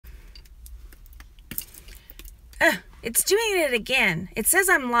It's doing it again. It says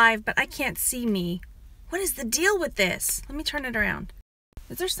I'm live, but I can't see me. What is the deal with this? Let me turn it around.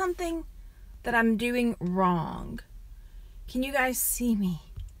 Is there something that I'm doing wrong? Can you guys see me?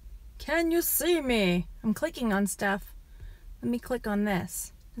 Can you see me? I'm clicking on stuff. Let me click on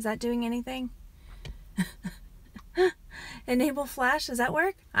this. Is that doing anything? Enable flash, does that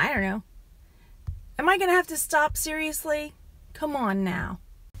work? I don't know. Am I gonna have to stop seriously? Come on now.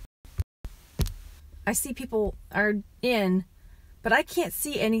 I see people are in, but I can't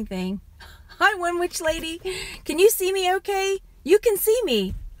see anything. Hi, One Witch Lady. Can you see me okay? You can see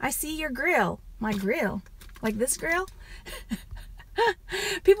me. I see your grill. My grill. Like this grill?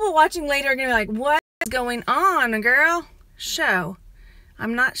 People watching later are gonna be like, what is going on, girl? Show.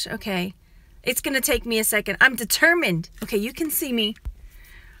 I'm not okay. It's gonna take me a second. I'm determined. Okay, you can see me.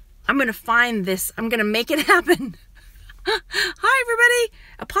 I'm gonna find this. I'm gonna make it happen. Hi, everybody.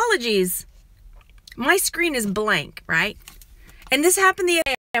 Apologies. My screen is blank, right? And this happened the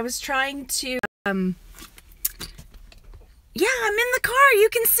other day. I was trying to, yeah, I'm in the car. You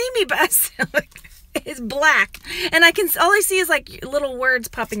can see me, but it's black. And all I see is like little words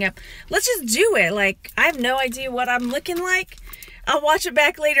popping up. Let's just do it. Like, I have no idea what I'm looking like. I'll watch it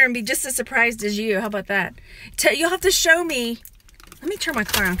back later and be just as surprised as you. How about that? You'll have to show me. Let me turn my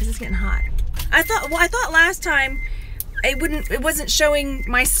car on because it's getting hot. I thought last time it wasn't showing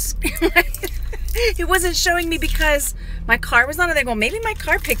my it wasn't showing me because my car was on it. They go, maybe my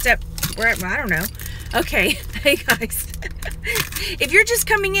car picked up where I don't know. Okay, hey guys. If you're just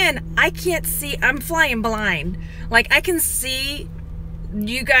coming in, I can't see. I'm flying blind. Like, I can see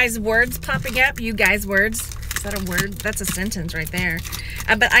you guys' words popping up. You guys' words. Is that a word? That's a sentence right there.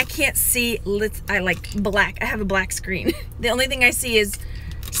 But I can't see. I like black. I have a black screen. The only thing I see is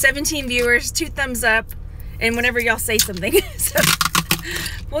 17 viewers, 2 thumbs up, and whenever y'all say something. So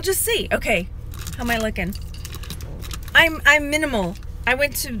we'll just see. Okay, how am I looking? I'm minimal. I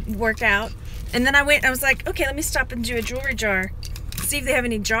went to work out, and then I was like, okay, let me stop and do a jewelry jar, see if they have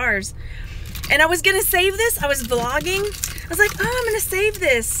any jars. And I was gonna save this. I was vlogging. I was like, oh, I'm gonna save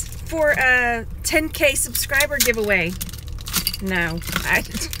this for a 10K subscriber giveaway. No,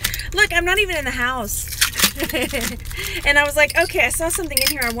 look, I'm not even in the house. And I was like, okay, I saw something in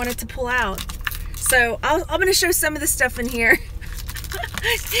here I wanted to pull out. So I'm gonna show some of the stuff in here.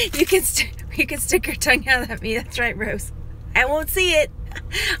 You can stick your tongue out at me. That's right, Rose. I won't see it.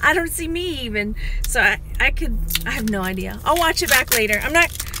 I don't see me even. So I have no idea. I'll watch it back later. I'm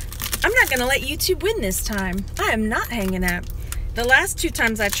not gonna let YouTube win this time. I am not hanging up. The last 2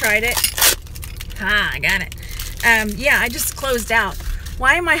 times I tried it, I got it. Yeah, I just closed out.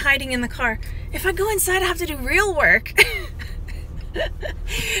 Why am I hiding in the car? If I go inside, I have to do real work.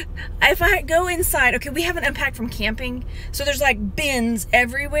 If I go inside, okay, we haven't unpacked from camping, so there's like bins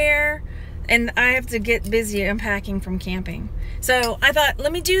everywhere, and I have to get busy unpacking from camping. So I thought,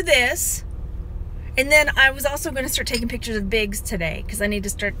 let me do this. And then I was also going to start taking pictures of bigs today because I need to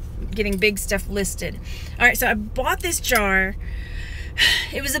start getting big stuff listed. All right, so I bought this jar.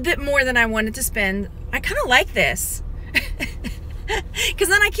 It was a bit more than I wanted to spend. I kind of like this because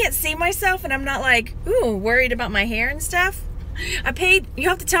then I can't see myself and I'm not like, ooh, worried about my hair and stuff. I paid, you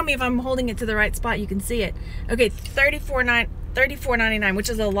have to tell me if I'm holding it to the right spot. You can see it. Okay, $34.99, which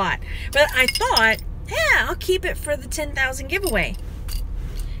is a lot. But I thought, yeah, I'll keep it for the 10,000 giveaway.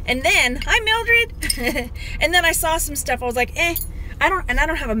 And then, hi Mildred. And then I saw some stuff. I was like, I don't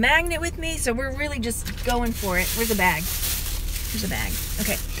have a magnet with me, so we're really just going for it. Where's the bag? Here's a bag.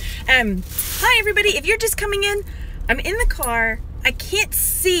 Okay. Hi everybody. If you're just coming in, I'm in the car. I can't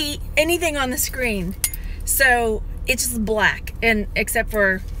see anything on the screen, so it's just black, and except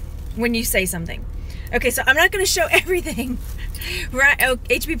for when you say something. Okay, so I'm not going to show everything. Right? Oh,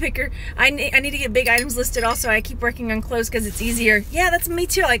 HB Picker. I need to get big items listed. Also, I keep working on clothes because it's easier. Yeah, that's me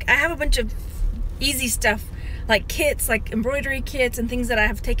too. Like, I have a bunch of easy stuff, like kits, like embroidery kits and things that I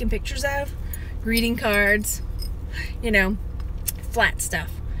have taken pictures of, greeting cards, you know, flat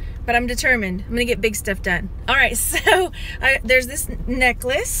stuff. But I'm determined. I'm gonna get big stuff done. All right, so there's this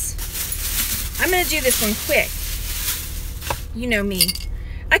necklace. I'm gonna do this one quick. You know me.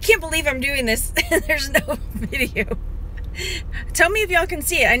 I can't believe I'm doing this. There's no video. Tell me if y'all can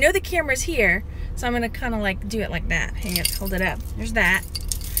see it. I know the camera's here, so I'm gonna kind of like do it like that. Hang it, hold it up. There's that.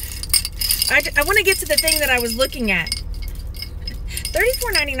 I want to get to the thing that I was looking at.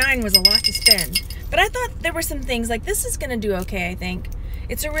 $34.99 was a lot to spend, but I thought there were some things like this is gonna do okay. I think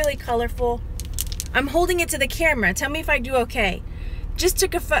it's a really colorful. I'm holding it to the camera. Tell me if I do okay. Just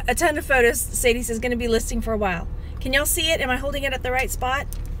took a ton of photos. Sadie says gonna be listing for a while. Can y'all see it? Am I holding it at the right spot?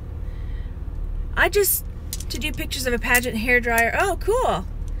 To do pictures of a pageant hairdryer. Oh, cool.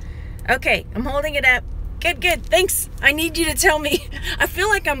 Okay, I'm holding it up. Good. Thanks. I need you to tell me. I feel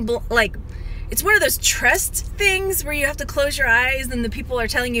like I'm like, it's one of those trust things where you have to close your eyes and the people are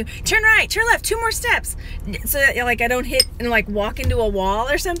telling you, turn right, turn left, 2 more steps. So that, like, I don't hit and like walk into a wall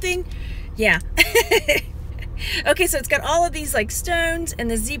or something. Yeah. Okay, so it's got all of these like stones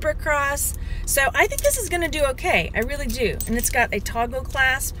and the zebra cross. So I think this is gonna do okay. I really do. And it's got a toggle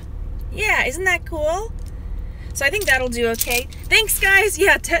clasp. Yeah, isn't that cool? So I think that'll do okay. Thanks, guys.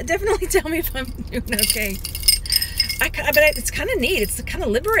 Yeah, definitely tell me if I'm doing okay. But it's kind of neat. It's kind of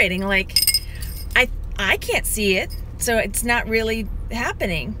liberating. Like, I can't see it, so it's not really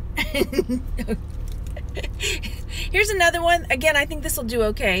happening. Here's another one. Again, I think this will do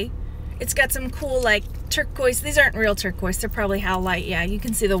okay. It's got some cool, like, turquoise. These aren't real turquoise. They're probably howlite. Yeah, you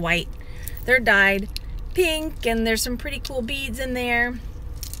can see the white. They're dyed pink, and there's some pretty cool beads in there.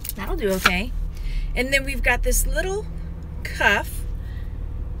 That'll do okay. And then we've got this little cuff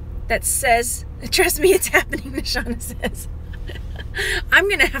that says, trust me, it's happening, Nishana says. I'm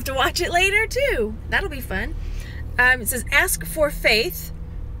going to have to watch it later, too. That'll be fun. It says, ask for faith.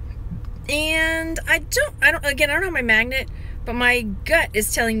 And I don't have my magnet, but my gut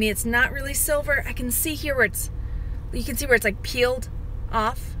is telling me it's not really silver. I can see here where you can see where it's like peeled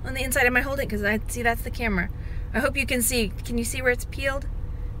off on the inside. Am I holding it? Because I see that's the camera. I hope you can see. Can you see where it's peeled?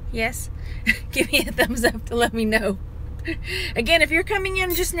 Yes? Give me a thumbs up to let me know. Again, if you're coming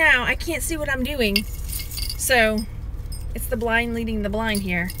in just now, I can't see what I'm doing. So, it's the blind leading the blind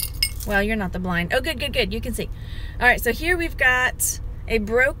here. Well, you're not the blind. Oh, good. You can see. All right, so here we've got a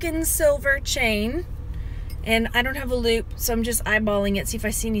broken silver chain. And I don't have a loop, so I'm just eyeballing it, see if I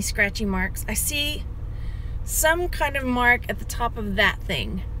see any scratchy marks. I see some kind of mark at the top of that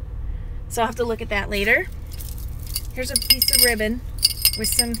thing. So I'll have to look at that later. Here's a piece of ribbon with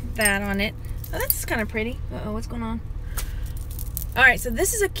some that on it. Oh, that's kind of pretty. Uh-oh, what's going on? All right, so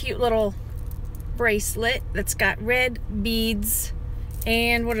this is a cute little bracelet that's got red beads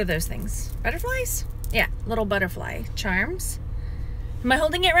and what are those things? Butterflies? Yeah, little butterfly charms. Am I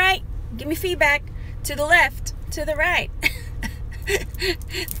holding it right? Give me feedback. To the left, to the right.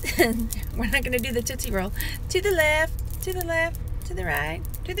 We're not going to do the Tootsie Roll. To the left, to the left, to the right,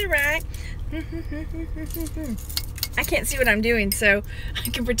 to the right. I can't see what I'm doing, so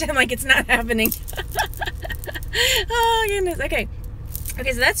I can pretend like it's not happening. Oh, goodness. Okay,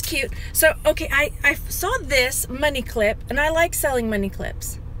 so that's cute. So, okay, I saw this money clip, and I like selling money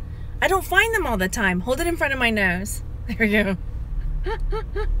clips. I don't find them all the time. Hold it in front of my nose. There we go.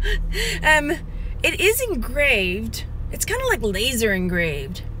 It is engraved. It's kind of like laser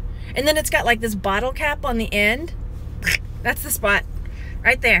engraved. And then it's got like this bottle cap on the end. That's the spot.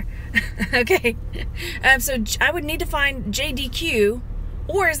 Right there. Okay. So I would need to find JDQ,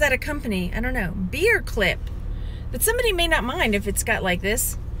 or is that a company? I don't know. Beer clip. But somebody may not mind if it's got like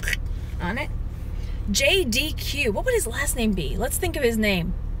this on it. JDQ. What would his last name be? Let's think of his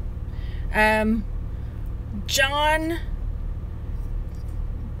name.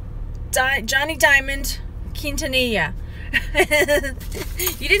 Johnny Diamond Quintanilla.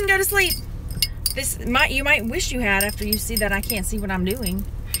 You didn't go to sleep. You might wish you had after you see that I can't see what I'm doing.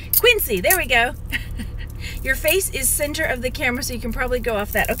 Quincy, there we go. Your face is center of the camera, so you can probably go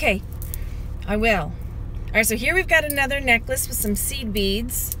off that. Okay, I will. All right, so here we've got another necklace with some seed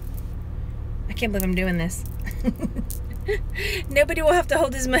beads. I can't believe I'm doing this. Nobody will have to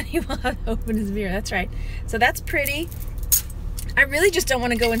hold his money while I open his beer. That's right. So that's pretty. I really just don't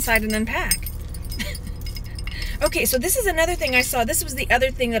want to go inside and unpack. Okay, so this is another thing I saw. This was the other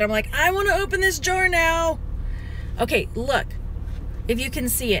thing that I'm like, I want to open this jar now. Okay, look. If you can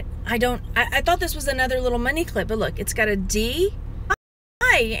see it. I thought this was another little money clip, but look, it's got a D.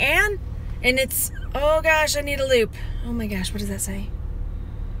 Hi, Anne. And it's, oh gosh, I need a loop. Oh my gosh, what does that say?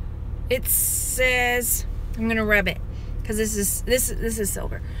 It says, I'm going to rub it because this is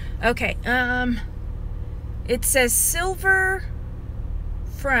silver. Okay, it says silver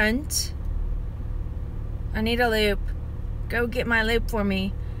front. I need a loop. Go get my loop for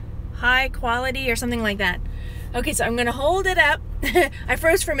me. High quality or something like that. Okay, so I'm gonna hold it up. I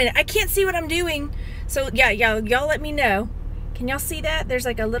froze for a minute. I can't see what I'm doing. So yeah, y'all let me know. Can y'all see that? There's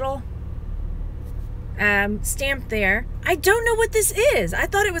like a little stamp there. I don't know what this is. I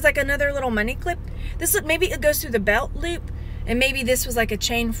thought it was like another little money clip. This look, maybe it goes through the belt loop, and maybe this was like a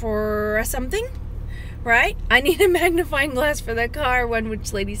chain for something. Right? I need a magnifying glass for the car, one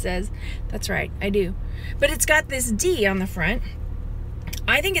which lady says. That's right, I do. But it's got this D on the front.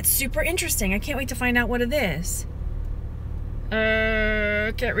 I think it's super interesting. I can't wait to find out what it is.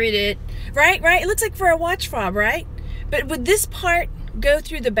 Can't read it. Right? It looks like for a watch fob, right? But would this part go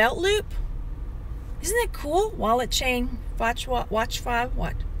through the belt loop? Isn't that cool? Wallet chain, watch fob,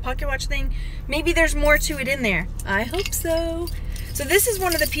 what? pocket watch thing. Maybe there's more to it in there. I hope so. So this is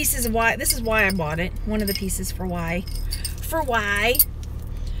one of the pieces of why, this is why I bought it. One of the pieces for why. For why?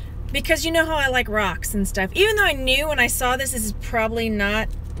 Because you know how I like rocks and stuff. Even though I knew when I saw this is probably not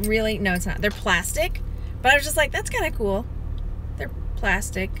really, no it's not. They're plastic. But I was just like, that's kind of cool. They're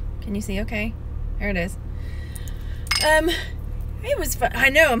plastic. Can you see? Okay. There it is. It was fun. I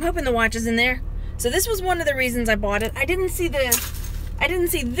know, I'm hoping the watch is in there. So this was one of the reasons I bought it. I didn't see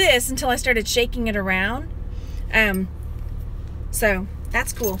this until I started shaking it around. So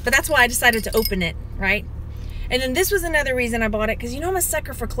that's cool. But that's why I decided to open it, right? And then this was another reason I bought it, because you know I'm a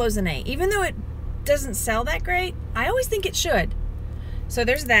sucker for Cloisonne. Even though it doesn't sell that great, I always think it should. So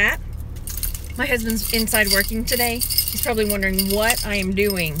there's that. My husband's inside working today. He's probably wondering what I am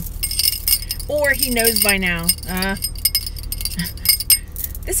doing. Or he knows by now.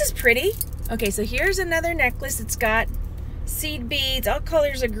 This is pretty. Okay, so here's another necklace. It's got seed beads, all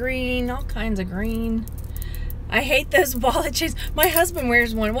colors of green, all kinds of green. I hate those wallet chains. My husband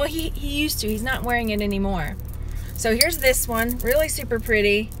wears one. Well, he used to. He's not wearing it anymore. So here's this one. Really super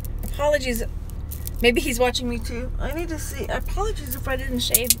pretty. Apologies. Maybe he's watching me too. I need to see. Apologies if I didn't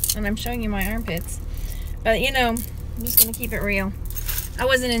shave and I'm showing you my armpits. But you know, I'm just going to keep it real. I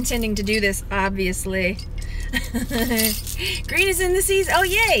wasn't intending to do this, obviously. Green is in the seas. Oh,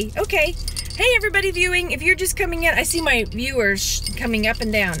 yay. Okay. Hey, everybody viewing. If you're just coming in, I see my viewers coming up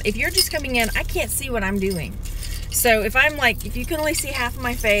and down. If you're just coming in, I can't see what I'm doing. So if I'm like, if you can only see half of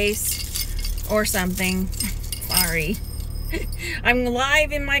my face or something, sorry. I'm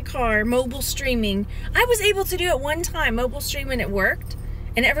live in my car, mobile streaming. I was able to do it one time, mobile streaming, it worked.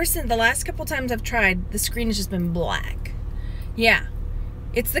 And ever since the last couple times I've tried, the screen has just been black. Yeah.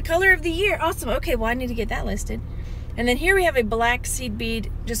 It's the color of the year. Awesome. Okay, well, I need to get that listed. And then here we have a black seed bead,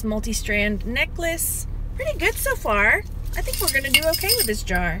 just multi-strand necklace. Pretty good so far. I think we're going to do okay with this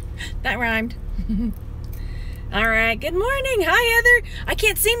jar. That rhymed. All right. Good morning. Hi, Heather. I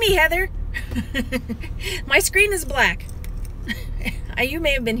can't see me, Heather. My screen is black. You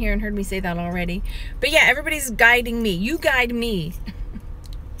may have been here and heard me say that already. But yeah, everybody's guiding me. You guide me.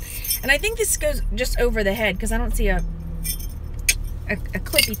 And I think this goes just over the head because I don't see a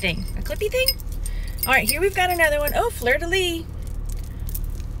clippy thing. A clippy thing? All right, here we've got another one. Oh, fleur-de-lis.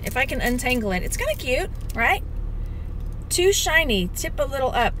 If I can untangle it. It's kind of cute, right? Too shiny. Tip a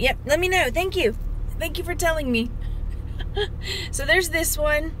little up. Yep, let me know. Thank you. Thank you for telling me. So there's this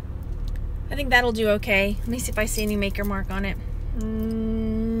one. I think that'll do okay. Let me see if I see any maker mark on it.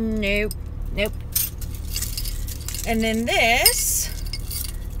 Nope. Nope. And then this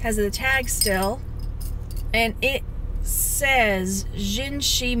has the tag still. And it says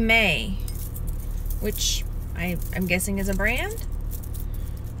Jinshi Mei, which I'm guessing is a brand.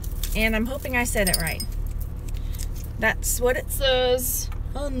 And I'm hoping I said it right. That's what it says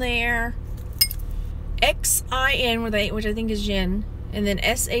on there. Xin with 8, which I think is Jin, and then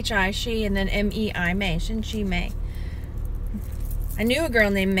SHI, she, and then MEI, May, Jinshi Mei. I knew a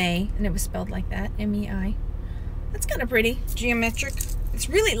girl named May, and it was spelled like that, MEI. That's kind of pretty, geometric. It's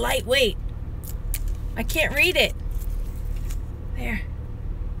really lightweight. I can't read it. There.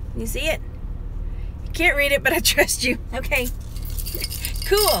 You see it? You can't read it, but I trust you. Okay.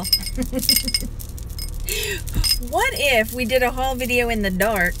 Cool. What if we did a haul video in the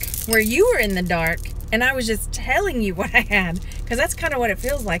dark, where you were in the dark, and I was just telling you what I had? Because that's kind of what it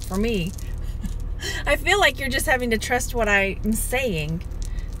feels like for me. I feel like you're just having to trust what I'm saying.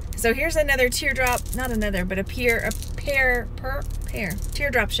 So here's another teardrop, not another, but a pear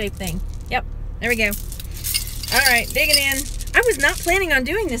teardrop shaped thing. Yep, there we go. All right, digging in. I was not planning on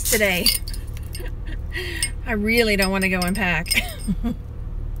doing this today. I really don't want to go unpack.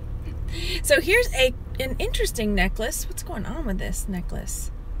 So here's an interesting necklace. What's going on with this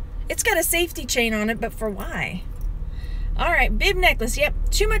necklace? It's got a safety chain on it, but for why? All right, bib necklace. Yep,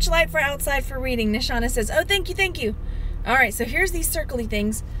 too much light for outside for reading. Nishana says, oh, thank you, thank you. All right, so here's these circly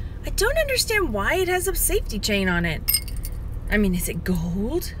things. I don't understand why it has a safety chain on it. I mean, is it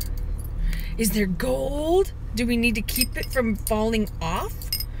gold? Is there gold? Do we need to keep it from falling off?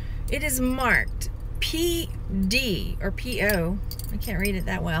 It is marked PD or PO. I can't read it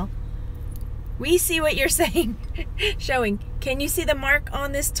that well. We see what you're saying. Showing. Can you see the mark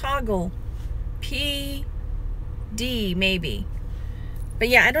on this toggle? PD, maybe. But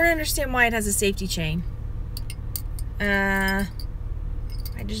yeah, I don't understand why it has a safety chain. I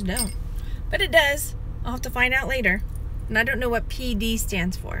just don't. But it does. I'll have to find out later. And I don't know what PD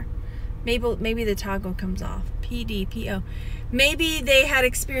stands for. Maybe the toggle comes off. PD, PO. Maybe they had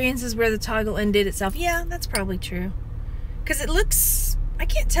experiences where the toggle undid itself. Yeah, that's probably true. Because it looks... I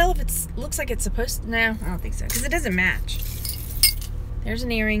can't tell if it looks like it's supposed to... No, I don't think so. Because it doesn't match. There's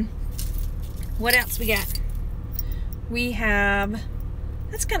an earring. What else we got? We have,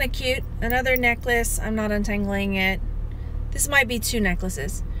 that's kind of cute, another necklace. I'm not untangling it. This might be 2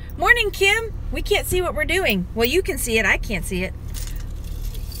 necklaces. Morning, Kim. We can't see what we're doing. Well, you can see it. I can't see it.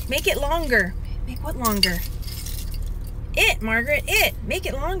 Make it longer. Make what longer? It, Margaret. It. Make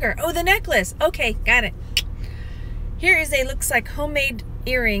it longer. Oh, the necklace. Okay, got it. Here is a, looks like homemade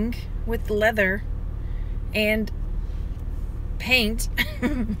earring with leather and paint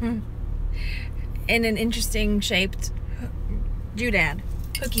and an interesting shaped doodad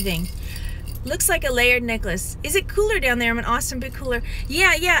hooky thing. Looks like a layered necklace. Is it cooler down there? I'm in Austin, but cooler.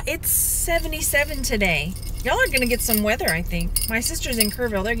 Yeah, it's 77 today. Y'all are gonna get some weather, I think. My sister's in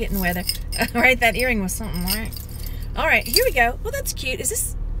Kerrville. They're getting weather. Right, that earring was something, right? All right, here we go. Well, that's cute. Is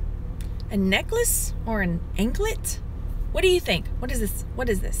this a necklace or an anklet? What do you think? What is this? What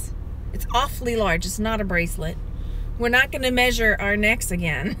is this? It's awfully large. It's not a bracelet. We're not going to measure our necks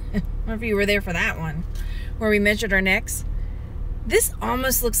again. I don't know if you were there for that one, where we measured our necks. This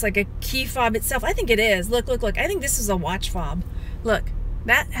almost looks like a key fob itself. I think it is. Look. I think this is a watch fob. Look,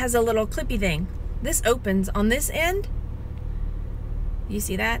 that has a little clippy thing. This opens on this end. You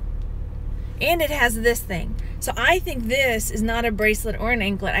see that? And it has this thing. So I think this is not a bracelet or an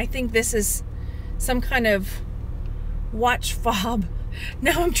anklet. I think this is some kind of watch fob.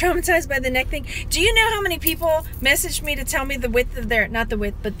 Now I'm traumatized by the neck thing. Do you know how many people messaged me to tell me the width of their, not the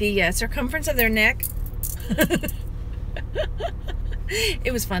width, but the circumference of their neck?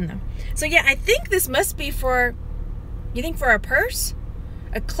 It was fun though. So yeah, I think this must be for, you think for a purse?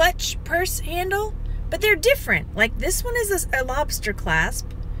 A clutch purse handle? But they're different. Like this one is a lobster clasp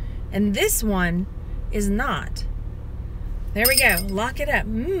and this one is not. There we go. Lock it up.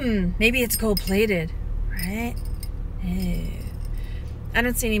 Maybe it's gold plated, right? I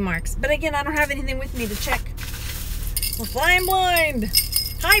don't see any marks. But again, I don't have anything with me to check. We're flying blind.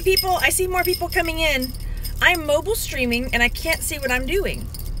 Hi, people. I see more people coming in. I'm mobile streaming, and I can't see what I'm doing.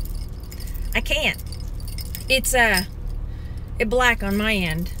 I can't. It's black on my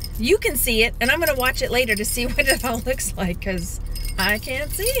end. You can see it, and I'm going to watch it later to see what it all looks like, because I can't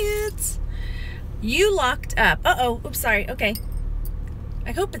see it. You locked up. Uh-oh. Oops, sorry. Okay.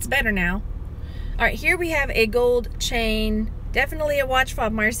 I hope it's better now. All right, here we have a gold chain. Definitely a watch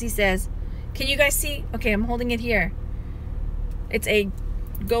fob, Marcy says. Can you guys see? Okay, I'm holding it here. It's a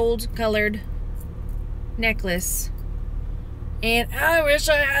gold-colored necklace. And I wish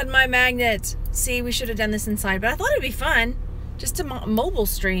I had my magnet. See, we should have done this inside, but I thought it'd be fun just to mobile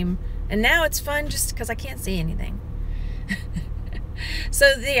stream. And now it's fun just because I can't see anything.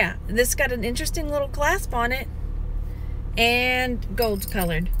 So, yeah, this got an interesting little clasp on it. And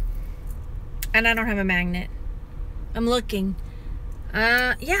gold-colored. And I don't have a magnet. I'm looking.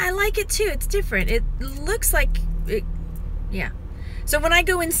 Yeah, I like it too. It's different. It looks like it, yeah. So when I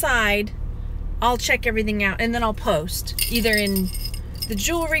go inside, I'll check everything out and then I'll post either in the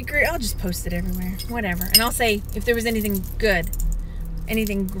jewelry group. I'll just post it everywhere, whatever. And I'll say if there was anything good,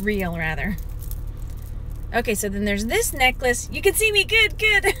 anything real rather. Okay, so then there's this necklace. You can see me.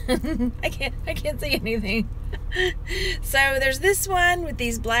 Good. I can't see anything. So there's this one with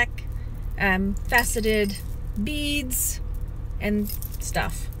these black faceted beads and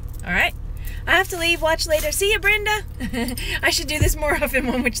stuff. All right, I have to leave. Watch later. See you, Brenda. I should do this more often.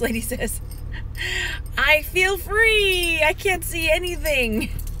 One witch lady says, I feel free. I can't see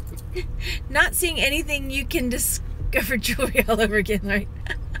anything. Not seeing anything, you can discover jewelry all over again, right?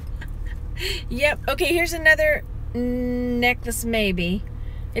 Yep. Okay, here's another necklace maybe.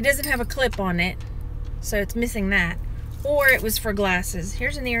 It doesn't have a clip on it, so it's missing that. Or it was for glasses.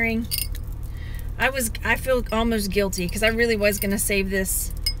 Here's an earring. I feel almost guilty because I really was going to save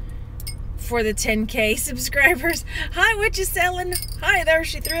this for the 10K subscribers. Hi, what you selling? Hi there,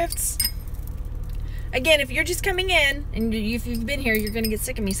 she thrifts. Again, if you're just coming in and if you've been here, you're going to get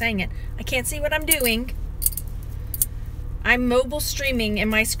sick of me saying it. I can't see what I'm doing. I'm mobile streaming and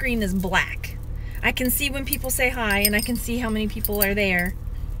my screen is black. I can see when people say hi and I can see how many people are there.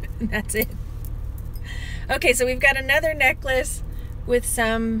 And that's it. Okay, so we've got another necklace with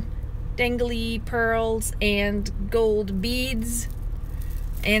some dangly pearls and gold beads.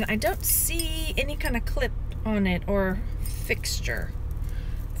 And I don't see any kind of clip on it or fixture.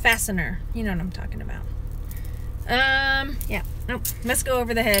 Fastener. You know what I'm talking about. Yeah. Nope. Must go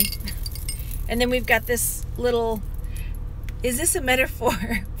over the head. And then we've got this little... Is this a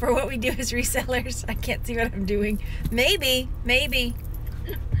metaphor for what we do as resellers? I can't see what I'm doing. Maybe.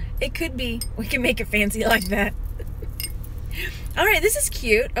 It could be. We can make it fancy like that. All right, this is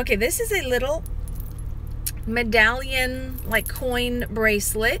cute. Okay, this is a little medallion, like coin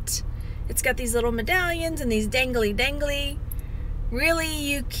bracelet. It's got these little medallions and these dangly. Really,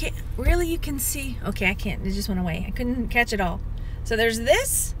 you can see. Okay, I can't. It just went away. I couldn't catch it all. So there's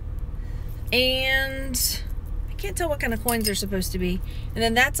this, and I can't tell what kind of coins they're supposed to be. And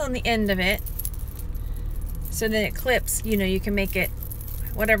then that's on the end of it. So then it clips. You know, you can make it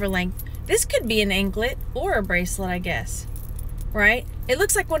whatever length. This could be an anklet or a bracelet, I guess. Right? It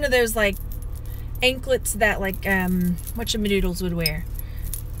looks like one of those like anklets that like whatchamadoodles would wear.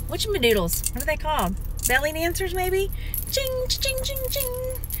 Whatchamadoodles? What are they called? Belly dancers, maybe? Ching, ching, ching,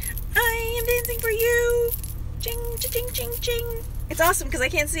 ching. I am dancing for you. Ching, ching, ching, ching. It's awesome because I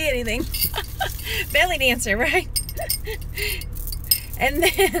can't see anything. Belly dancer, right? And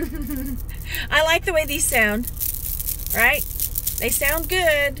then I like the way these sound, right? They sound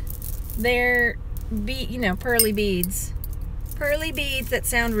good. They're pearly beads. Pearly beads that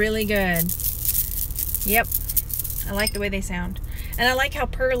sound really good. Yep. I like the way they sound. And I like how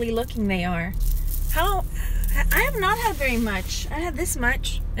pearly looking they are. I have not had very much. I had this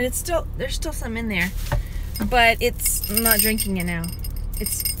much, and there's still some in there, but I'm not drinking it now.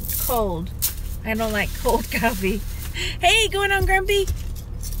 It's cold. I don't like cold coffee. Hey, going on, Grumpy?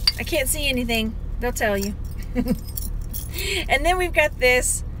 I can't see anything. They'll tell you. And then we've got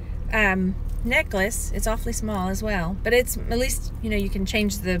this necklace. It's awfully small as well, but it's at least you can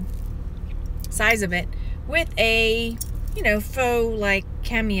change the size of it with a faux like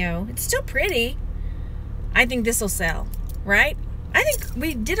cameo. It's still pretty. I think this will sell, right? I think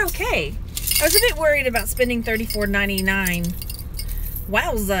we did okay. I was a bit worried about spending $34.99.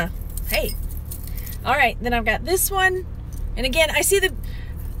 Wowza. Hey. All right, then I've got this one. And again, I see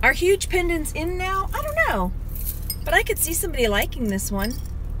our huge pendants in now. I don't know. But I could see somebody liking this one.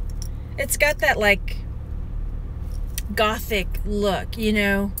 It's got that like gothic look,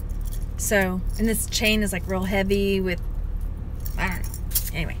 So, and this chain is like real heavy with, I don't know.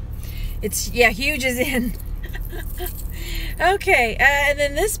 Anyway. Huge is in. Okay, and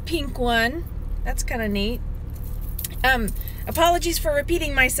then this pink one, that's kind of neat. Apologies for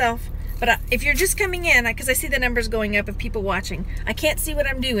repeating myself, but if you're just coming in, because I see the numbers going up of people watching, I can't see what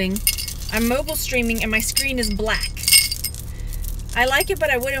I'm doing. I'm mobile streaming and my screen is black. I like it,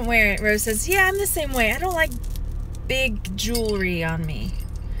 but I wouldn't wear it. Rose says, yeah, I'm the same way. I don't like big jewelry on me.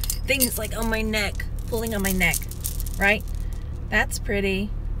 Things like on my neck, pulling on my neck, right? That's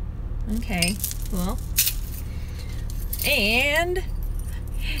pretty. Okay, cool. And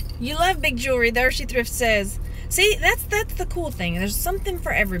you love big jewelry, the Hershey Thrift says. See, that's the cool thing. There's something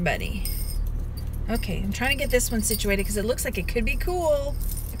for everybody. Okay, I'm trying to get this one situated because it looks like it could be cool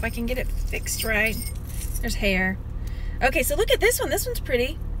if I can get it fixed right. There's hair. Okay, so look at this one. This one's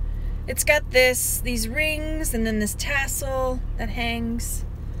pretty. It's got these rings and then this tassel that hangs.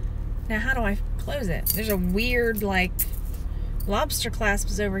 Now, how do I close it? There's a weird, like, lobster clasp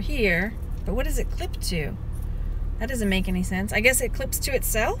is over here, but what does it clip to? That doesn't make any sense. I guess it clips to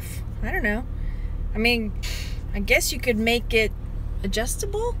itself? I don't know. I mean, I guess you could make it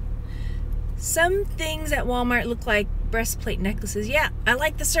adjustable. Some things at Walmart look like breastplate necklaces. Yeah, I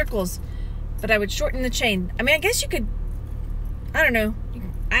like the circles, but I would shorten the chain. I mean, I guess you could, I don't know.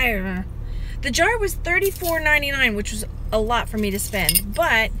 The jar was $34.99, which was a lot for me to spend,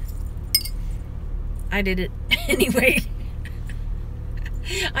 but I did it anyway.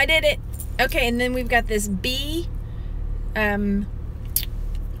 I did it. Okay, and then we've got this B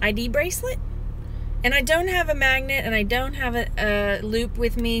ID bracelet. And I don't have a magnet, and I don't have a loop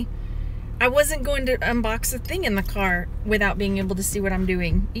with me. I wasn't going to unbox the thing in the car without being able to see what I'm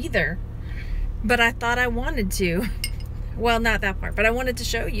doing either. But I thought I wanted to. Well, not that part, but I wanted to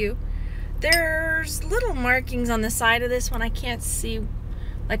show you. There's little markings on the side of this one. I can't see,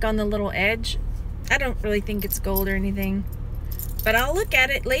 like on the little edge. I don't really think it's gold or anything. But I'll look at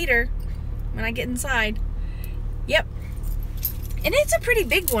it later when I get inside. Yep. And it's a pretty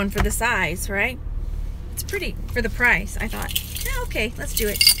big one for the size, right? It's pretty for the price, I thought. Yeah, okay, let's do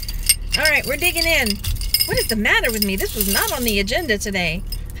it. All right, we're digging in. What is the matter with me? This was not on the agenda today.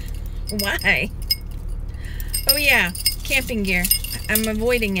 Why? Oh yeah, camping gear. I'm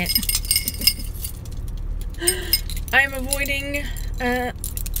avoiding it. I'm avoiding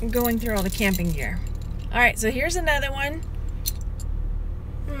going through all the camping gear. All right, so here's another one.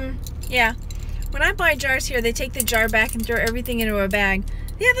 Yeah. When I buy jars here, they take the jar back and throw everything into a bag.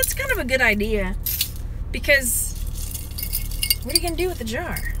 Yeah, that's kind of a good idea. Because what are you going to do with the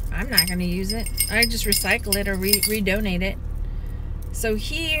jar? I'm not going to use it. I just recycle it or redonate it. So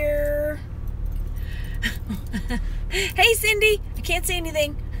here... Hey, Cindy! I can't say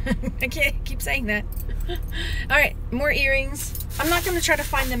anything. I can't keep saying that. Alright, more earrings. I'm not going to try to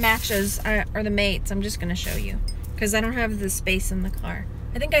find the matches or the mates. I'm just going to show you. Because I don't have the space in the car.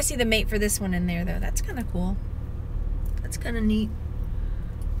 I think I see the mate for this one in there, though. That's kind of cool. That's kind of neat.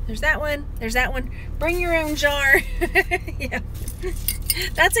 There's that one. There's that one. Bring your own jar. Yeah.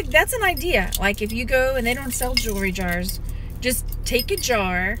 That's an idea. Like if you go and they don't sell jewelry jars, just take a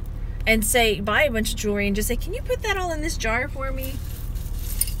jar and say, buy a bunch of jewelry and just say, can you put that all in this jar for me?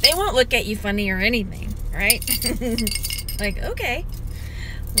 They won't look at you funny or anything, right? Like, okay,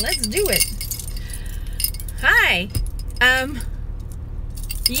 let's do it. Hi.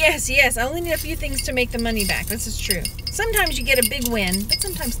 Yes, I only need a few things to make the money back. This is true. Sometimes you get a big win, but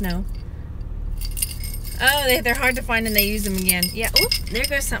sometimes no. Oh, they're hard to find and they use them again. Yeah, oop, there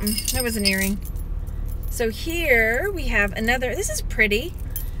goes something. That was an earring. So here we have another, this is pretty.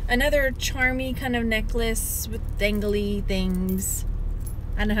 Another charmy kind of necklace with dangly things.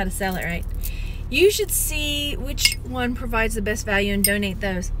 I don't know how to sell it right. You should see which one provides the best value and donate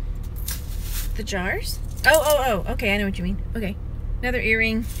those. The jars? Oh, okay, I know what you mean. Okay, another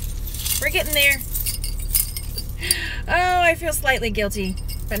earring. We're getting there. Oh, I feel slightly guilty,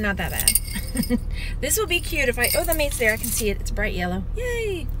 but not that bad. This will be cute if I, oh, the mate's there, I can see it. It's bright yellow.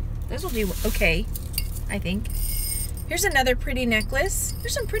 Yay! Those will do okay, I think. Here's another pretty necklace.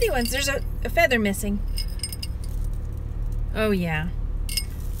 There's some pretty ones. There's a feather missing. Oh, yeah.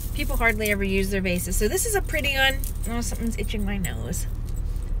 People hardly ever use their vases. So this is a pretty one. Oh, something's itching my nose.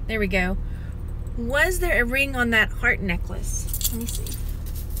 There we go. Was there a ring on that heart necklace? Let me see.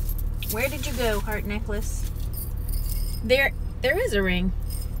 Where did you go, heart necklace? There is a ring.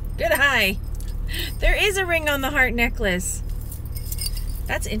 Good eye. There is a ring on the heart necklace.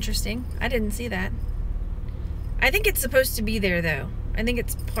 That's interesting. I didn't see that. I think it's supposed to be there, though. I think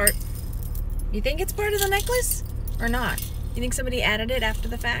it's part... You think it's part of the necklace? Or not? You think somebody added it after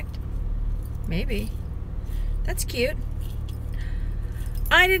the fact? Maybe. That's cute.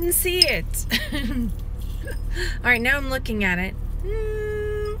 I didn't see it. Alright, now I'm looking at it.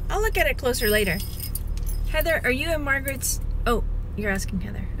 I'll look at it closer later. Heather, are you and Margaret's... Oh, you're asking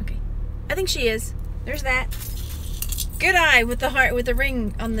Heather. Okay. I think she is. There's that. Good eye with the heart, with the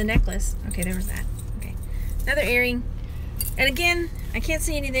ring on the necklace. Okay, there was that. Okay. Another earring. And again, I can't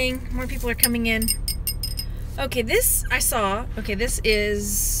see anything. More people are coming in. Okay, this I saw. Okay, this is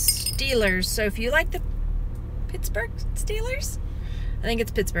Steelers. So if you like the Pittsburgh Steelers, I think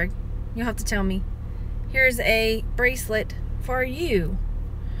it's Pittsburgh. You'll have to tell me. Here's a bracelet for you.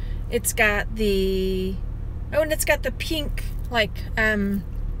 It's got the... Oh, and it's got the pink, like,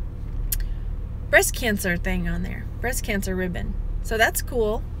 breast cancer thing on there. Breast cancer ribbon. So that's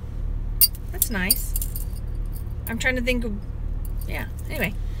cool. That's nice. I'm trying to think of... Yeah,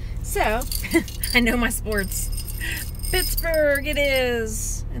 anyway. So, I know my sports. Pittsburgh it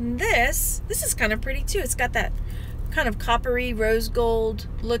is. And this is kind of pretty too. It's got that kind of coppery rose gold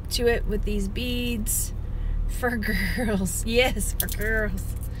look to it with these beads. For girls. Yes, for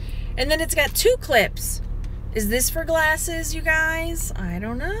girls. And then it's got two clips. Is this for glasses, you guys? I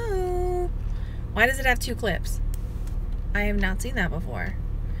don't know. Why does it have two clips? I have not seen that before.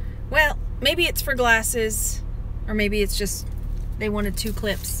 Well, maybe it's for glasses. Or maybe it's just they wanted two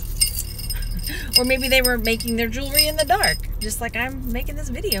clips. Or maybe they were making their jewelry in the dark. Just like I'm making this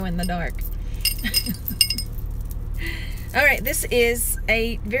video in the dark. Alright, this is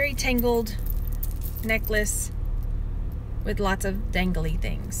a very tangled necklace with lots of dangly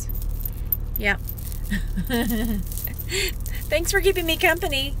things. Yeah. Thanks for keeping me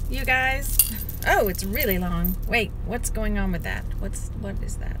company, you guys. Oh, it's really long. Wait, what's going on with that? What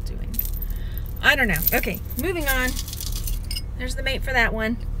is that doing? I don't know. Okay, moving on. There's the mate for that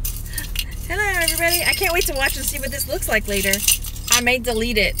one. Hello, everybody. I can't wait to watch and see what this looks like later. I may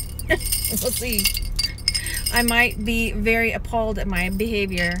delete it. We'll see. I might be very appalled at my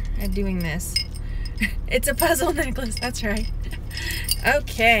behavior at doing this. It's a puzzle necklace. That's right.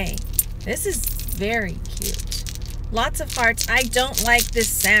 Okay. This is very cute. Lots of hearts. I don't like this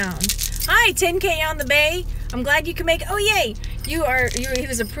sound. Hi, 10K on the Bay. I'm glad you can make... Oh, yay. He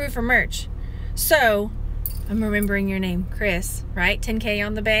was approved for merch. So, I'm remembering your name. Chris, right? 10K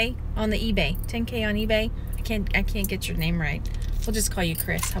on the Bay? On the eBay. 10K on eBay? I can't get your name right. We'll just call you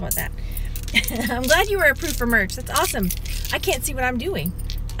Chris. How about that? I'm glad you were approved for merch. That's awesome. I can't see what I'm doing.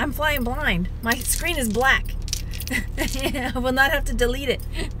 I'm flying blind. My screen is black. I will not have to delete it.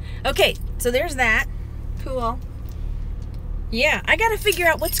 Okay, so there's that. Cool. Yeah, I gotta figure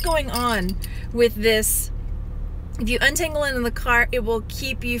out what's going on with this. If you untangle it in the cart, it will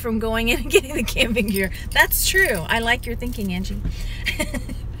keep you from going in and getting the camping gear. That's true. I like your thinking, Angie.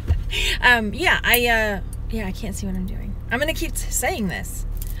 Yeah, I can't see what I'm doing. I'm gonna keep saying this.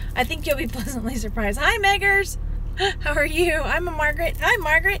 I think you'll be pleasantly surprised. Hi, Meggers. How are you? I'm a Margaret. Hi,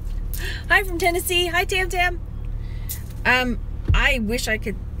 Margaret. Hi from Tennessee. Hi, Tam Tam. I wish I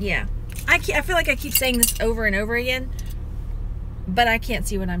could, yeah. I feel like I keep saying this over and over again, but I can't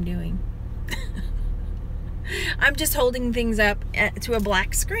see what I'm doing. I'm just holding things up to a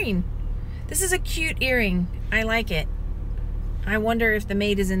black screen. This is a cute earring. I like it. I wonder if the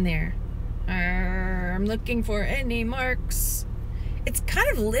maid is in there. I'm looking for any marks. It's kind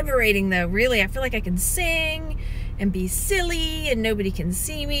of liberating though, really. I feel like I can sing and be silly and nobody can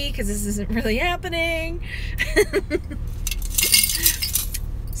see me because this isn't really happening.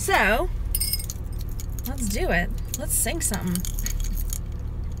 So, let's do it. Let's sing something.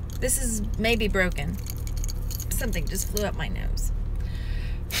 This is maybe broken. Something just flew up my nose.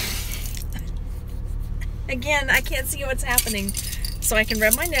 Again, I can't see what's happening, so I can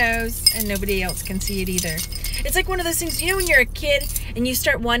rub my nose and nobody else can see it either. It's like one of those things, you know when you're a kid and you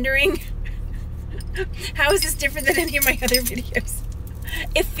start wondering, how is this different than any of my other videos?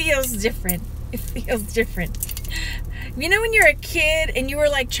 It feels different. It feels different. You know when you're a kid and you were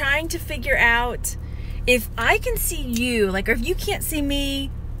like trying to figure out if I can see you, like, or if you can't see me,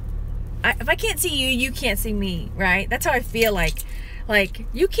 if I can't see you, you can't see me, right? That's how I feel like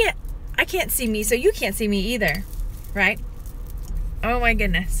I can't see me, so you can't see me either, right? Oh my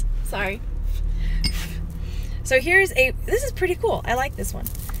goodness. Sorry. So here's this is pretty cool. I like this one.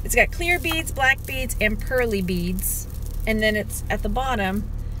 It's got clear beads, black beads, and pearly beads. And then it's at the bottom,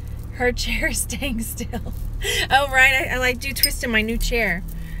 her chair is staying still. Oh, right. I like do twist in my new chair.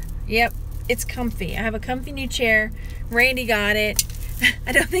 Yep. It's comfy. I have a comfy new chair. Randy got it.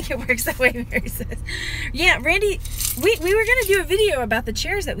 I don't think it works that way, Mary says. Yeah, Randy, we were going to do a video about the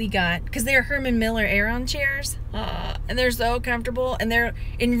chairs that we got because they're Herman Miller Aeron chairs. And they're so comfortable. And they're,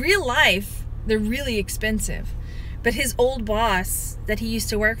 in real life, they're really expensive. But his old boss that he used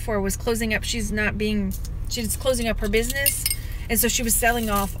to work for was closing up. She's closing up her business. And so she was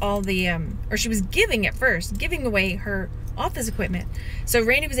selling off all the, or she was giving away her office equipment. So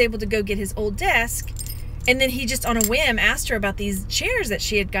Randy was able to go get his old desk. And then he just on a whim asked her about these chairs that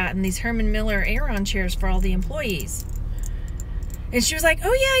she had gotten, these Herman Miller Aeron chairs for all the employees. And she was like,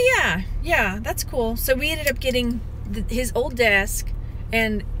 oh yeah, that's cool. So we ended up getting his old desk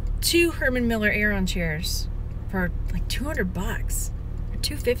and 2 Herman Miller Aeron chairs for like $200 or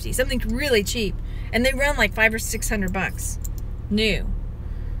 $250, something really cheap. And they run like $500 or $600 new.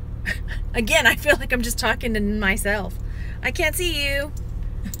 Again, I feel like I'm just talking to myself. I can't see you.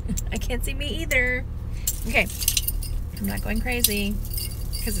 I can't see me either. Okay, I'm not going crazy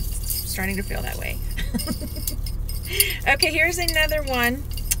because it's starting to feel that way. Okay, here's another one.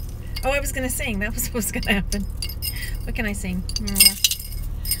 Oh, I was going to sing. That was what was going to happen. What can I sing?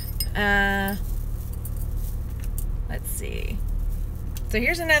 Let's see. So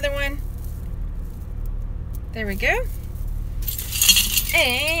here's another one. There we go.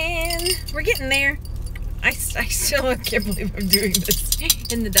 And we're getting there. I still can't believe I'm doing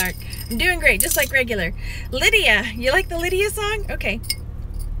this in the dark. I'm doing great, just like regular. Lydia, you like the Lydia song? Okay.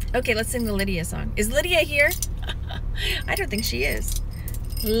 Okay, let's sing the Lydia song. Is Lydia here? I don't think she is.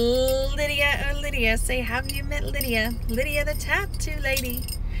 Lydia, oh Lydia, say, have you met Lydia? Lydia the tattoo lady.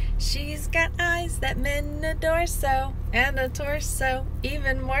 She's got eyes that men adore so, and a torso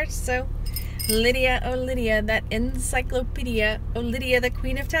even more so. Lydia, oh Lydia, that encyclopedia. Oh Lydia, the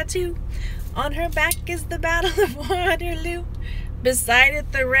queen of tattoo. On her back is the Battle of Waterloo. Beside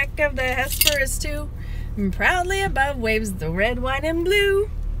it, the wreck of the Hesperus too. And proudly above waves the red, white, and blue.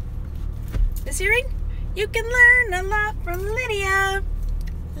 This earring? You can learn a lot from Lydia.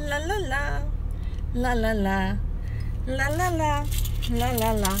 La la la, la la la, la la la, la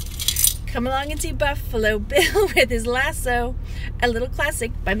la la. Come along and see Buffalo Bill with his lasso. A little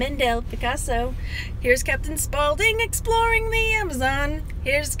classic by Mendel Picasso. Here's Captain Spaulding exploring the Amazon.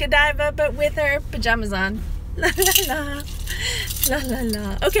 Here's Godiva, but with her pajamas on. La la la, la la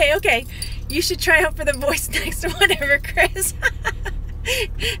la. Okay, okay. You should try out for the voice next whatever, Chris.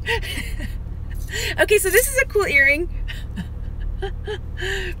 Okay, so this is a cool earring.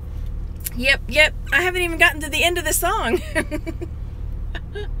 Yep. I haven't even gotten to the end of the song.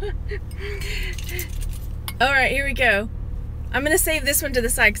 Alright, here we go. I'm going to save this one to the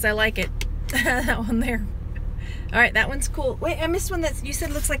side because I like it. That one there. Alright, that one's cool. Wait, I missed one that you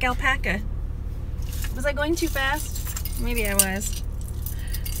said looks like alpaca. Was I going too fast? Maybe I was.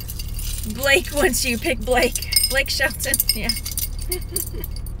 Blake wants you. Pick Blake. Blake Shelton. Yeah.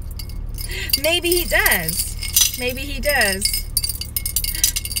 Maybe he does. Maybe he does.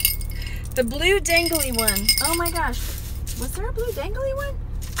 The blue dangly one. Oh my gosh. Was there a blue dangly one?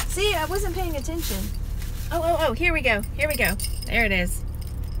 See, I wasn't paying attention. Oh, here we go. Here we go. There it is.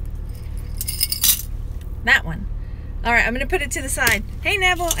 That one. All right, I'm going to put it to the side. Hey,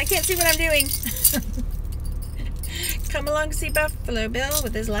 Neville, I can't see what I'm doing. Come along to see Buffalo Bill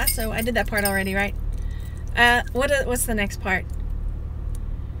with his lasso. I did that part already, right? What's the next part?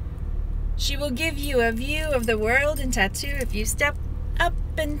 She will give you a view of the world in tattoo if you step up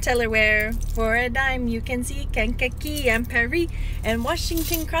and tell her where. For a dime you can see Kankakee and Paris and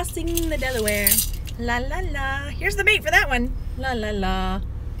Washington crossing the Delaware. La la la. Here's the mate for that one. La la la.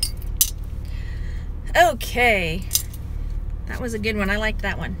 Okay. That was a good one. I liked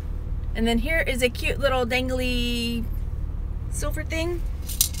that one. And then here is a cute little dangly silver thing.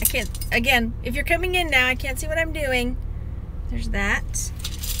 I can't, again, if you're coming in now, I can't see what I'm doing. There's that.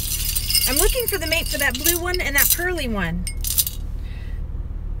 I'm looking for the mate for that blue one and that pearly one.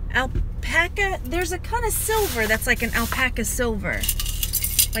 Alpaca, there's a kind of silver that's like an alpaca silver.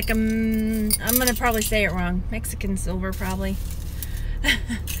 Like a, I'm going to probably say it wrong. Mexican silver, probably.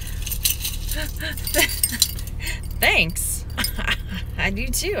 Thanks. I do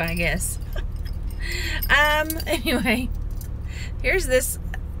too, I guess. Anyway, here's this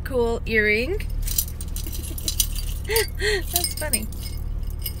cool earring. That's funny.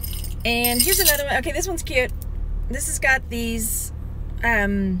 And here's another one. Okay, this one's cute. This has got these,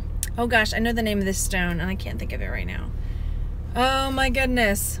 oh gosh, I know the name of this stone and I can't think of it right now. Oh my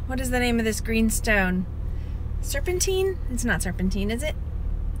goodness. What is the name of this green stone? Serpentine? It's not serpentine, is it?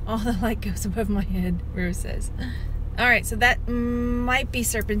 All the light goes above my head, Rose says. Alright, so that might be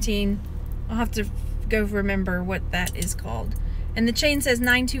serpentine. I'll have to go remember what that is called. And the chain says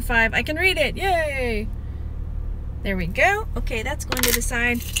 925. I can read it. Yay! There we go. Okay, that's going to the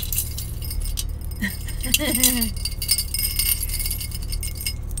side.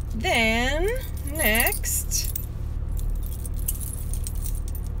 Then, next.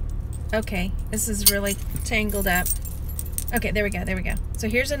 Okay, this is really tangled up. Okay, there we go, there we go. So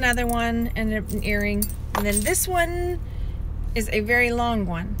here's another one and an earring. And then this one is a very long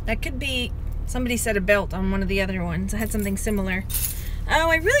one. That could be, somebody said a belt on one of the other ones. I had something similar. Oh,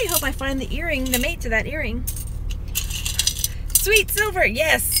 I really hope I find the earring, the mate to that earring. Sweet silver,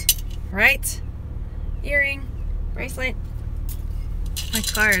 yes. Right? Earring, bracelet. My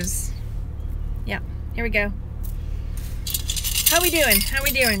cars. Yep, here we go. How we doing? How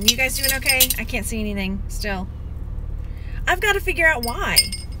we doing? You guys doing okay? I can't see anything still. I've got to figure out why.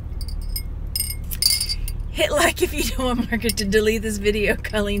 Hit like if you don't want Margaret to delete this video,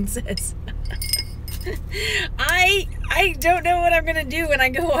 Colleen says. I don't know what I'm going to do when I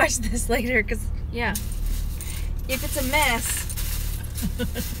go watch this later, because, yeah. If it's a mess.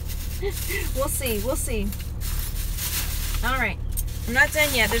 We'll see, we'll see. Alright, I'm not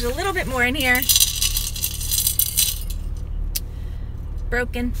done yet. There's a little bit more in here.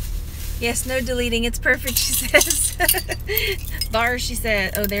 Broken. Yes, no deleting. It's perfect, she says. Bars, she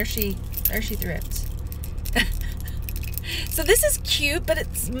said. Oh, there she threw it. So this is cute, but it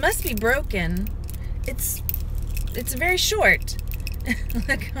must be broken. It's very short.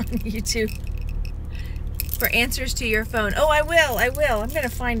 Look on YouTube. For answers to your phone. Oh, I will. I'm going to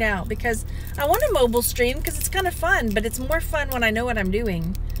find out because I want a mobile stream because it's kind of fun, but it's more fun when I know what I'm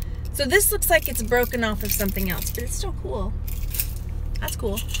doing. So this looks like it's broken off of something else, but it's still cool. That's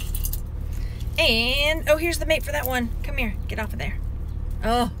cool. And, oh, here's the mate for that one. Come here. Get off of there.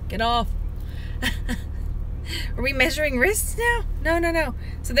 Oh, get off. Are we measuring wrists now? No.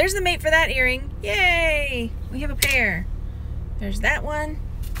 So there's the mate for that earring. Yay! We have a pair. There's that one.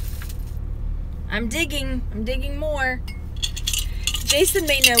 I'm digging more. Jason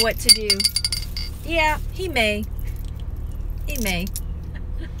may know what to do. Yeah, he may.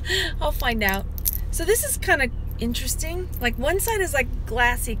 I'll find out. So this is kind of interesting. Like one side is like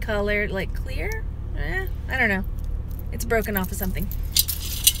glassy colored, like clear. I don't know. It's broken off of something.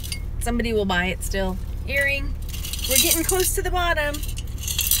 Somebody will buy it still. Earring. We're getting close to the bottom.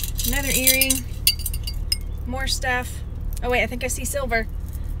 Another earring. More stuff. Oh wait, I think I see silver.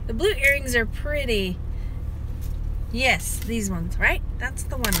 The blue earrings are pretty. Yes, these ones, right? That's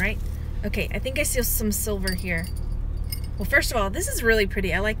the one, right? Okay, I think I see some silver here. Well, first of all, this is really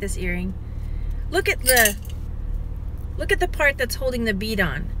pretty. I like this earring. Look at the part that's holding the bead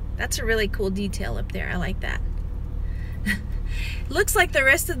on. That's a really cool detail up there. I like that. Looks like the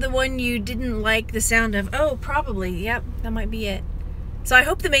rest of the one you didn't like the sound of. Oh, probably. Yep, that might be it. So I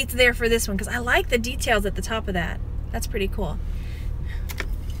hope the mate's there for this one because I like the details at the top of that. That's pretty cool.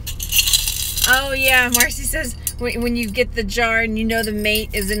 Oh yeah, Marcy says when you get the jar and you know the mate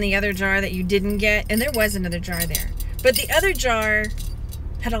is in the other jar that you didn't get, and there was another jar there. But the other jar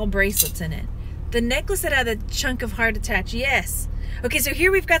had all bracelets in it. The necklace that had a chunk of heart attached, yes. Okay, so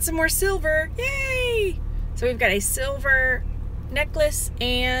here we've got some more silver. Yay! So we've got a silver necklace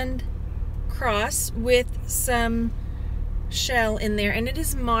and cross with some shell in there, and it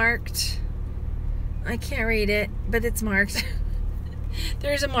is marked. I can't read it, but it's marked.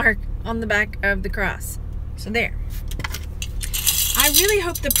 There's a mark on the back of the cross. So there. I really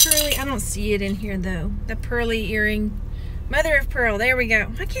hope the pearly, I don't see it in here though. The pearly earring. Mother of pearl, there we go.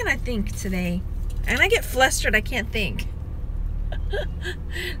 Why can't I think today? And I get flustered, I can't think.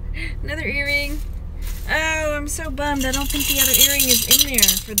 Another earring. Oh, I'm so bummed. I don't think the other earring is in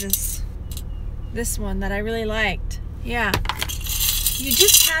there for this one that I really liked. Yeah. You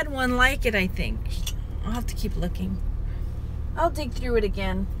just had one like it, I think. I'll have to keep looking. I'll dig through it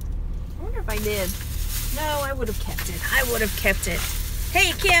again. I wonder if I did. No, I would have kept it. I would have kept it.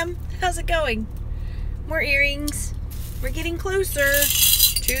 Hey, Kim. How's it going? More earrings. We're getting closer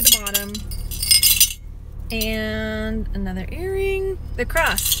to the bottom. And another earring. The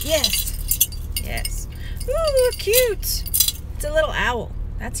cross. Yes. Yes. Ooh, cute. It's a little owl.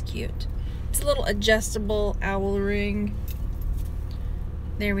 That's cute. It's a little adjustable owl ring.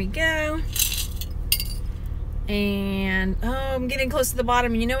 There we go. And, oh, I'm getting close to the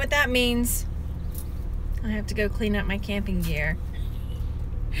bottom. You know what that means? I have to go clean up my camping gear.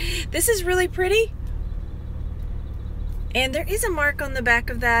 This is really pretty. And there is a mark on the back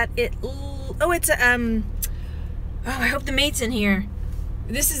of that. Oh, it's a, oh, I hope the mate's in here.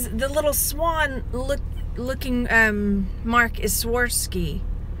 This is the little swan looking mark is Swarovski.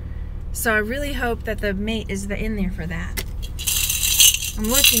 So I really hope that the mate is in there for that. I'm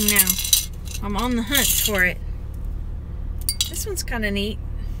looking now. I'm on the hunt for it. This one's kind of neat.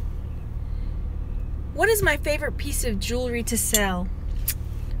 What is my favorite piece of jewelry to sell?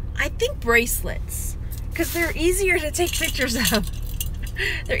 I think bracelets. Because they're easier to take pictures of.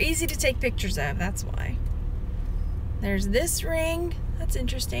 They're easy to take pictures of, that's why. There's this ring. That's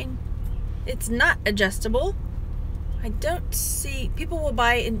interesting. It's not adjustable. I don't see... People will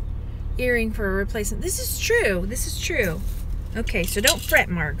buy an earring for a replacement. This is true. This is true. Okay, so don't fret,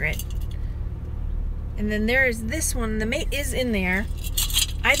 Margaret. And then there's this one. The mate is in there.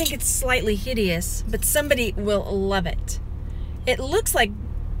 I think it's slightly hideous, but somebody will love it. It looks like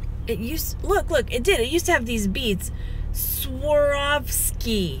it used... Look, it did. It used to have these beads.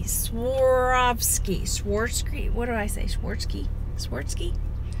 Swarovski. What do I say? Swarovski?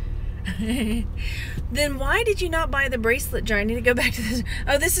 Then why did you not buy the bracelet jar? I need to go back to this.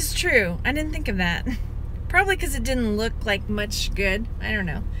 Oh, this is true. I didn't think of that. Probably because it didn't look like much good. I don't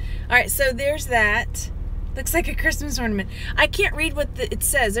know. All right, so there's that. Looks like a Christmas ornament. I can't read what it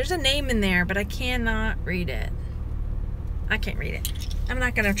says. There's a name in there, but I cannot read it. I can't read it. I'm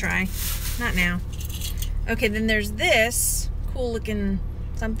not going to try. Not now. Okay, then there's this cool looking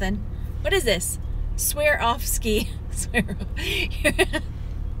something. What is this? Swarovski.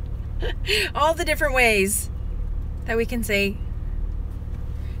 All the different ways that we can say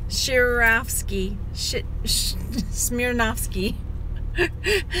Swarovski. Smirnovsky.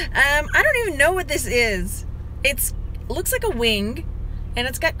 I don't even know what this is. It looks like a wing, and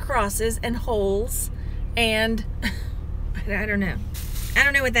it's got crosses and holes, and I don't know. I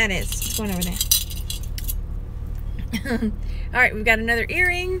don't know what that is. What's going over there? All right, we've got another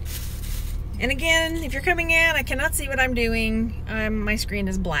earring. And again, if you're coming in, I cannot see what I'm doing. My screen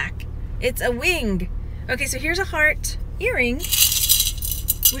is black. It's a wing. Okay, so here's a heart earring,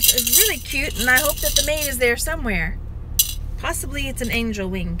 which is really cute, and I hope that the mate is there somewhere. Possibly it's an angel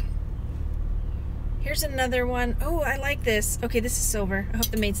wing. Here's another one. Oh, I like this. Okay, this is silver. I hope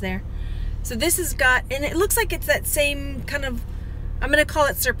the mate's there. So this has got, and it looks like it's that same kind of, I'm going to call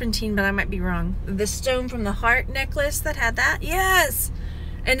it serpentine, but I might be wrong. The stone from the heart necklace that had that. Yes!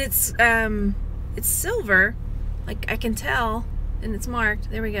 And it's silver. Like, I can tell. And it's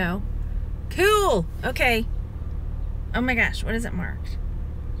marked. There we go. Cool! Okay. Oh my gosh, what is it marked?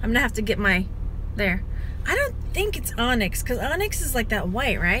 I'm going to have to get my, there. I don't think it's onyx, because onyx is like that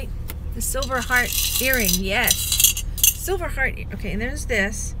white, right? The silver heart earring, yes. Silver heart, okay, and there's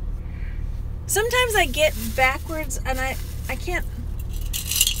this. Sometimes I get backwards and I can't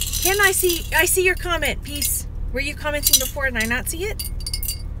I see your comment, Peace. Were you commenting before and I not see it?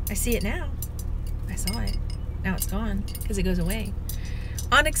 I see it now. I saw it. Now it's gone because it goes away.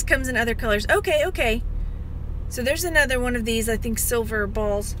 Onyx comes in other colors. Okay. So there's another one of these, I think silver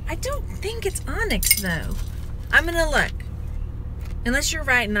balls. I don't think it's onyx though. I'm gonna look. Unless you're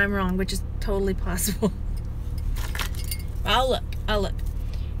right and I'm wrong, which is totally possible. I'll look.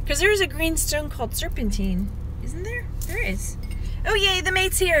 Because there's a green stone called serpentine. Isn't there? There is. Oh yay, the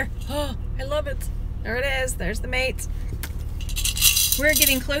mate's here. Oh, I love it. There it is. There's the mate. We're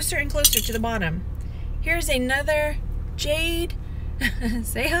getting closer and closer to the bottom. Here's another jade.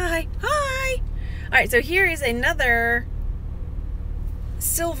 Say hi. Hi. All right, so here is another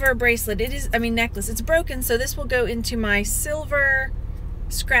silver bracelet. Necklace. It's broken, so this will go into my silver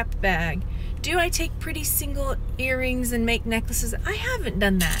scrap bag. Do I take pretty single earrings and make necklaces? I haven't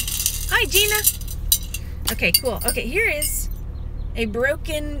done that. Hi, Gina. Okay, cool. Okay, here is a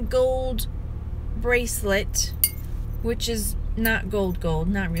broken gold bracelet, which is not gold,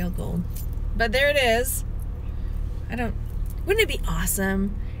 not real gold. But there it is. Wouldn't it be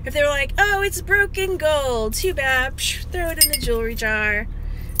awesome if they were like, oh, it's broken gold, too bad, throw it in the jewelry jar.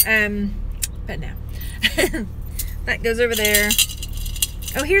 But no. That goes over there.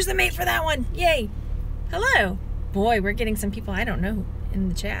 Oh, here's the mate for that one. Yay. Hello. Boy, we're getting some people I don't know in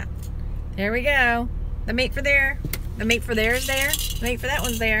the chat. There we go. The mate for there. The mate for there is there. The mate for that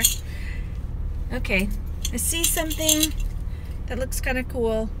one's there. Okay. I see something that looks kind of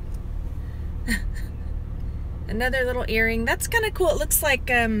cool. Another little earring. That's kind of cool. It looks like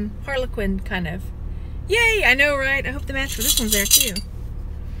Harlequin, kind of. Yay! I know, right? I hope the match for this one's there, too.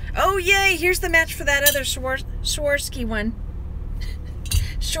 Oh, yay! Here's the match for that other Swarovski one.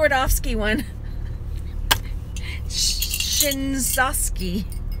 Shortovsky one. Shinzowski.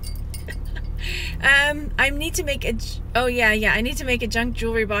 I need to make a... Oh, yeah. I need to make a junk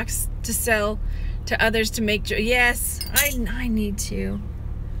jewelry box to sell to others to make... Yes, I need to.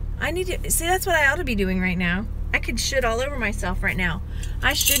 See, that's what I ought to be doing right now. I could shit all over myself right now.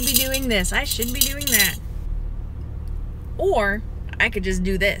 I should be doing this. I should be doing that. Or I could just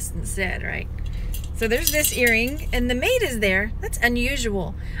do this instead, right? So there's this earring, and the mate is there. That's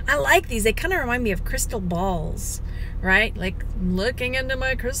unusual. I like these. They kind of remind me of crystal balls, right? Like looking into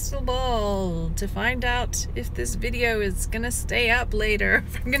my crystal ball to find out if this video is going to stay up later.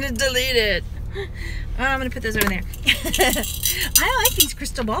 If I'm going to delete it. Oh, I'm going to put this over there. I like these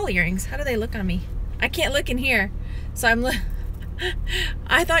crystal ball earrings. How do they look on me? I can't look in here. So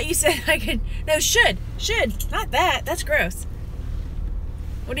I thought you said I could. No, should. Not that. That's gross.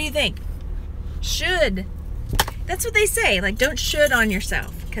 What do you think? Should. That's what they say. Like, don't should on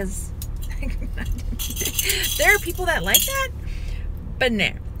yourself. Because there are people that like that. But no.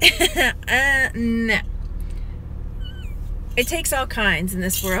 No. It takes all kinds in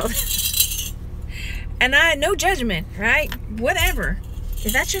this world. And no judgment, right? Whatever.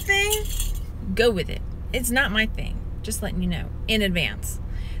 If that's your thing, go with it. It's not my thing. Just letting you know in advance.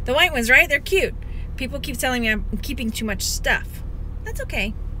 The white ones, right? They're cute. People keep telling me I'm keeping too much stuff. That's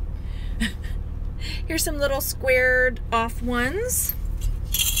okay. Here's some little squared off ones.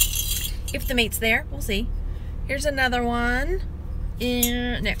 If the mate's there, we'll see. Here's another one.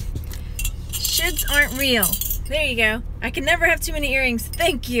 No. Shoulds aren't real. There you go. I can never have too many earrings.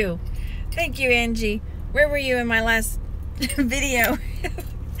 Thank you. Thank you, Angie. Where were you in my last video?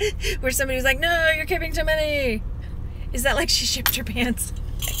 Where somebody was like, no, you're keeping too many. Is that like she shipped her pants?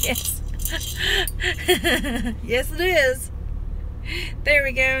 Yes. Yes, it is. There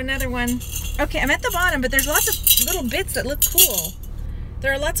we go. Another one. Okay, I'm at the bottom, but there's lots of little bits that look cool.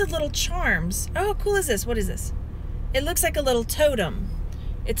 There are lots of little charms. Oh, how cool is this? What is this? It looks like a little totem.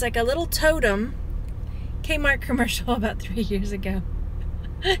 It's like a little totem. Kmart commercial about 3 years ago.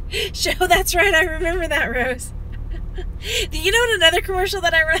 Show, that's right. I remember that, Rose. You know what, another commercial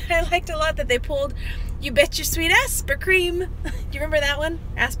that I liked a lot that they pulled? You Bet Your Sweet Asper Cream. Do you remember that one?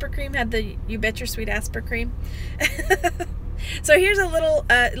 Asper Cream had the You Bet Your Sweet Asper Cream. So here's a little,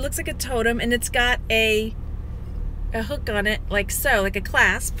 it looks like a totem, and it's got a hook on it, like so, like a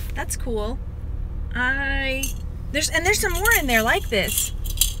clasp. That's cool. There's some more in there like this.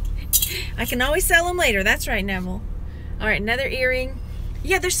 I can always sell them later. That's right, Neville. All right, another earring.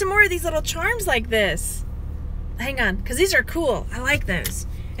 Yeah, there's some more of these little charms like this. Hang on, because these are cool. I like those.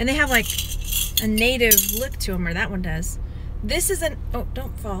 And they have like a native look to them, or that one does. This is an, oh,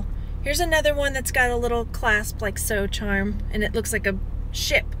 don't fall. Here's another one that's got a little clasp like so charm, and it looks like a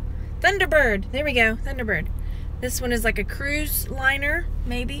ship. Thunderbird. There we go, Thunderbird. This one is like a cruise liner,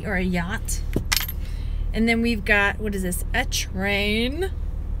 maybe, or a yacht. And then we've got, what is this? A train.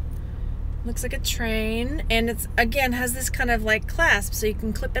 Looks like a train. And it's, again, has this kind of like clasp, so you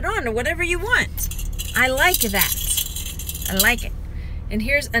can clip it on or whatever you want. I like that. I like it. And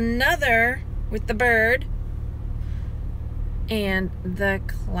here's another with the bird. And the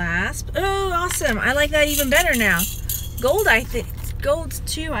clasp. Oh, awesome. I like that even better now. Gold, I think. Gold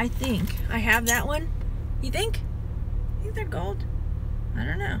too, I think. I have that one. You think? I think they're gold. I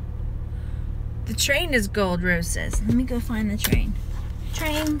don't know. The train is gold, Rose says. Let me go find the train.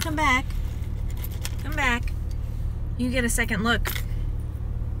 Train, come back. Come back. You get a second look.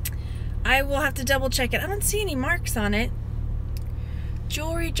 I will have to double check it. I don't see any marks on it.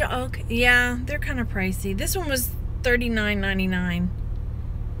 Jewelry, okay. Yeah, they're kind of pricey. This one was $39.99.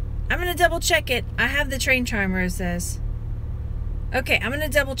 I'm going to double check it. I have the train charm, Rose says. Okay, I'm going to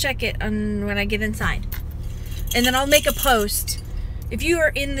double check it when I get inside. And then I'll make a post. If you are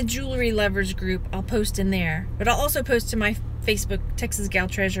in the Jewelry Lovers group, I'll post in there. But I'll also post to my Facebook, Texas Gal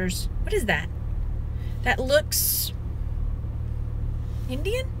Treasures. What is that? That looks...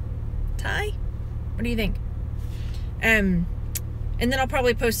 Indian? Thai? What do you think? And then I'll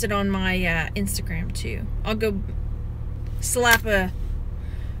probably post it on my Instagram too. I'll go slap a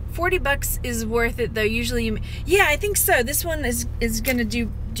 $40 is worth it though. Usually yeah, I think so. This one is gonna do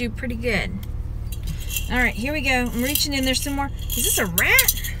pretty good. All right, here we go. I'm reaching in. There's some more. Is this a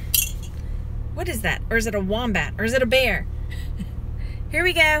rat? What is that? Or is it a wombat? Or is it a bear? Here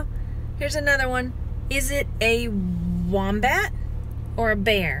we go. Here's another one. Is it a wombat or a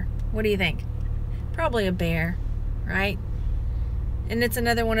bear? What do you think? Probably a bear, right? And it's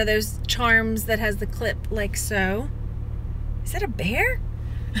another one of those charms that has the clip like so. Is that a bear?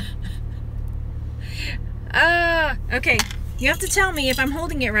 Okay. You have to tell me if I'm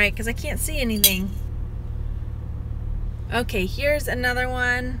holding it right because I can't see anything. Okay, here's another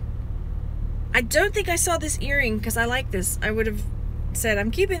one. I don't think I saw this earring because I like this. I would have said,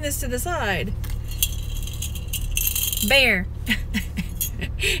 I'm keeping this to the side. Bear.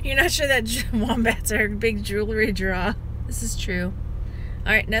 You're not sure that wombats are a big jewelry draw. This is true.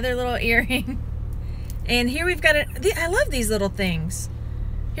 All right, another little earring. And here we've got I love these little things.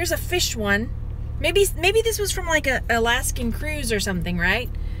 Here's a fish one. Maybe this was from like a Alaskan cruise or something, right?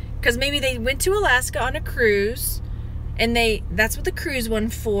 Because maybe they went to Alaska on a cruise, and that's what the cruise one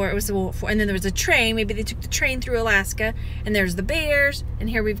for. It was and then there was a train. Maybe they took the train through Alaska, and there's the bears. And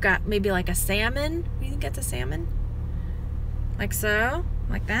here we've got maybe like a salmon. You think that's a salmon? Like so,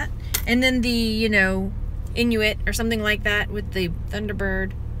 like that. And then the Inuit or something like that with the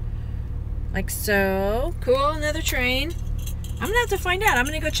Thunderbird. Like so. Cool, another train. I'm gonna have to find out. I'm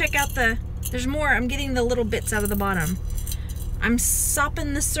gonna go check out there's more. I'm getting the little bits out of the bottom. I'm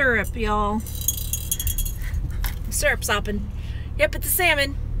sopping the syrup, y'all. Syrup sopping. Yep, it's a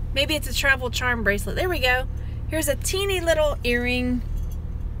salmon. Maybe it's a travel charm bracelet. There we go. Here's a teeny little earring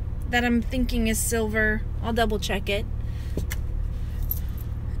that I'm thinking is silver. I'll double check it.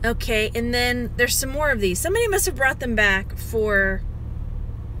 Okay, and then there's some more of these. Somebody must have brought them back for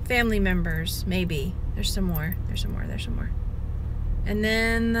family members, maybe. There's some more. There's some more. There's some more. And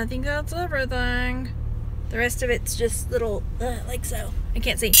then I think that's everything. The rest of it's just little, like so. I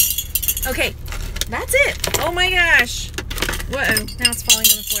can't see. Okay, that's it. Oh my gosh. Whoa, now it's falling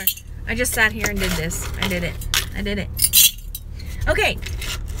on the floor. I just sat here and did this. I did it. I did it. Okay,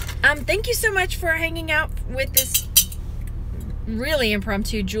 thank you so much for hanging out with this really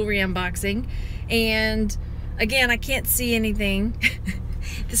impromptu jewelry unboxing. And again, I can't see anything.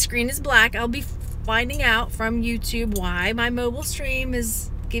 The screen is black. I'll be finding out from YouTube why my mobile stream is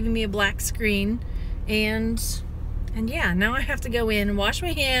giving me a black screen. And yeah, now I have to go in and wash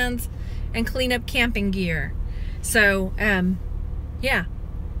my hands and clean up camping gear. So yeah,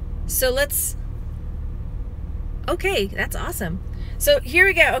 so okay, that's awesome. So here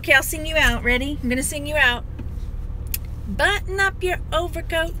we go. Okay, I'll sing you out. Ready? I'm gonna sing you out. Button up your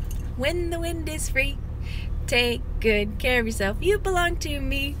overcoat when the wind is free. Take good care of yourself. You belong to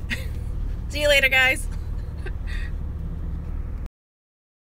me. See you later, guys.